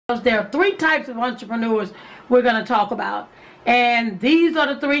There are three types of entrepreneurs we're going to talk about, and these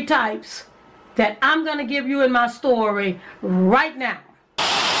are the three types that I'm going to give you in my story right now.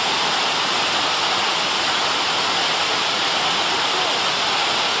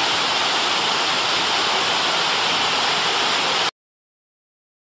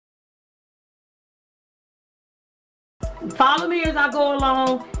 Follow me as I go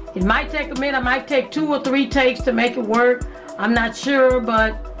along. It might take a minute, it might take 2 or 3 takes to make it work. I'm not sure,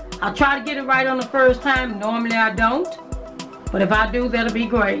 but I'll try to get it right on the first time. Normally I don't, but if I do, that'll be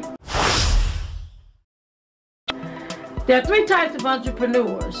great. There are 3 types of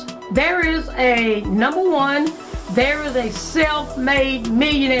entrepreneurs. There is a, number 1, there is a self-made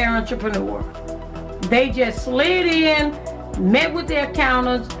millionaire entrepreneur. They just slid in, met with their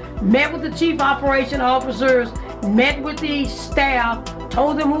accountants, met with the chief operation officers, met with the staff,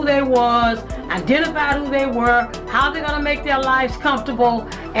 told them who they was, identified who they were, how they're going to make their lives comfortable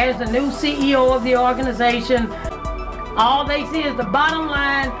as the new CEO of the organization. All they see is the bottom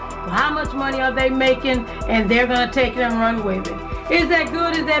line, how much money are they making, and they're going to take it and run with it. Is that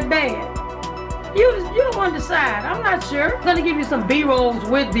good? Is that bad? You don't want to decide. I'm not sure. I'm going to give you some B-rolls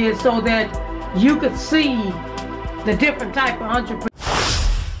with this so that you could see the different type of entrepreneur.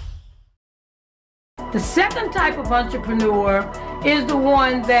 The second type of entrepreneur is the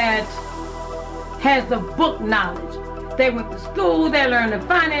one that has the book knowledge. They went to school, they learned the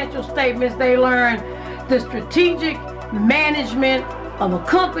financial statements, they learned the strategic management of a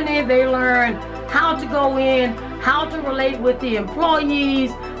company, they learned how to go in, how to relate with the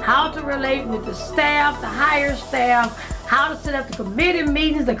employees, how to relate with the staff, the higher staff, how to set up the committee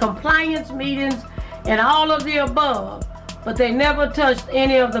meetings, the compliance meetings, and all of the above. But they never touched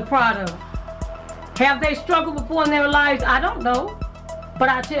any of the product. Have they struggled before in their lives? I don't know. But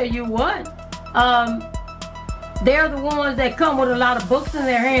I tell you what, they're the ones that come with a lot of books in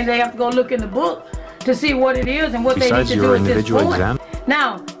their hand. They have to go look in the book to see what it is and what they need to do at this point.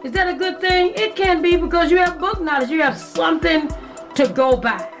 Now, is that a good thing? It can be, because you have book knowledge. You have something to go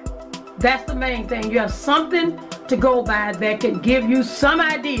by. That's the main thing. You have something to go by that can give you some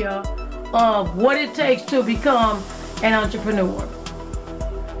idea of what it takes to become an entrepreneur.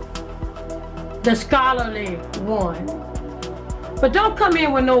 The scholarly one. But don't come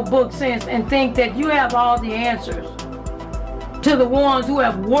in with no book sense and think that you have all the answers to the ones who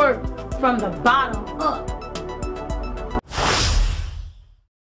have worked from the bottom up.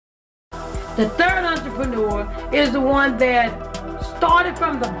 The third entrepreneur is the one that started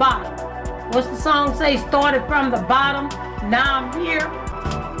from the bottom. What's the song say? Started from the bottom, now I'm here.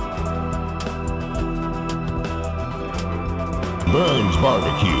 Burns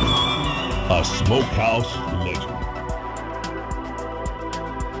Barbecue. A smokehouse legend.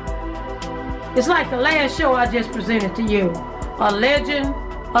 It's like the last show I just presented to you. A legend,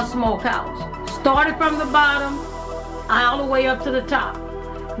 a smokehouse. Started from the bottom, all the way up to the top.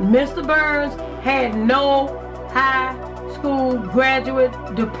 Mr. Burns had no high school graduate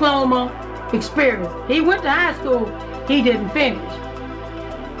diploma experience. He went to high school, he didn't finish.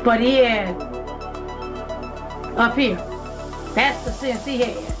 But he had, up here, that's the sense he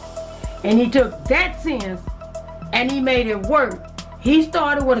had. And he took that sense and he made it work. He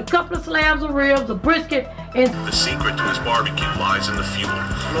started with a couple of slabs of ribs, a brisket, and the secret to his barbecue lies in the fuel.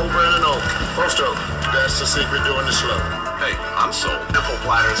 Slow burning oak. Post oak. That's the secret doing the slow. Hey, I'm sold. Triple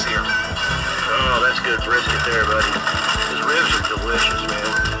platters here. Oh, that's good brisket there, buddy. His ribs are delicious,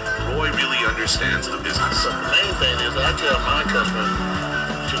 man. Roy really understands the business. The main thing is I tell my customers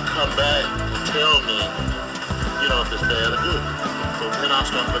to come back and tell me, you know, if it's bad or good. So then I'll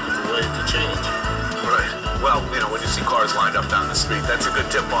start looking for ways to change. Right. Well, you know, when you see cars lined up down the street, that's a good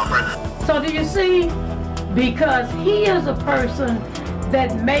tip-off, right? So do you see? Because he is a person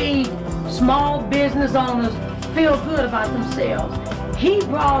that made small business owners feel good about themselves. He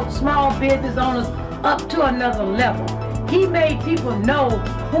brought small business owners up to another level. He made people know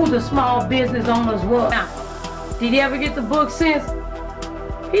who the small business owners were. Now, did he ever get the book sense?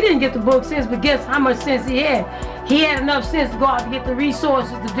 He didn't get the book sense, but guess how much sense he had? He had enough sense to go out to get the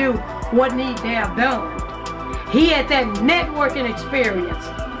resources to do what needed to have done. He had that networking experience,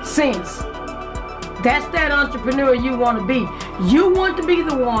 sense. That's that entrepreneur you want to be. You want to be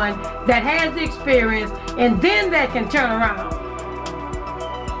the one that has the experience and then that can turn around.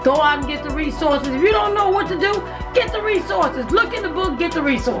 Go out and get the resources. If you don't know what to do, get the resources. Look in the book, get the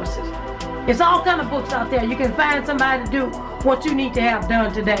resources. It's all kind of books out there. You can find somebody to do what you need to have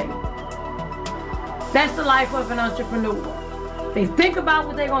done today. That's the life of an entrepreneur. They think about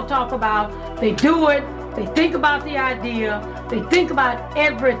what they're going to talk about. They do it. They think about the idea. They think about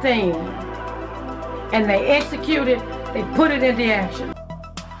everything. And they execute it. They put it into action.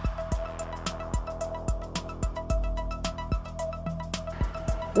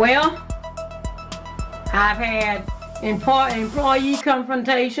 Well, I've had employee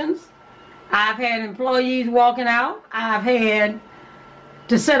confrontations. I've had employees walking out. I've had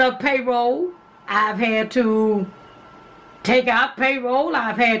to set up payroll. I've had to take out payroll.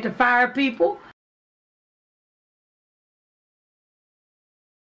 I've had to fire people.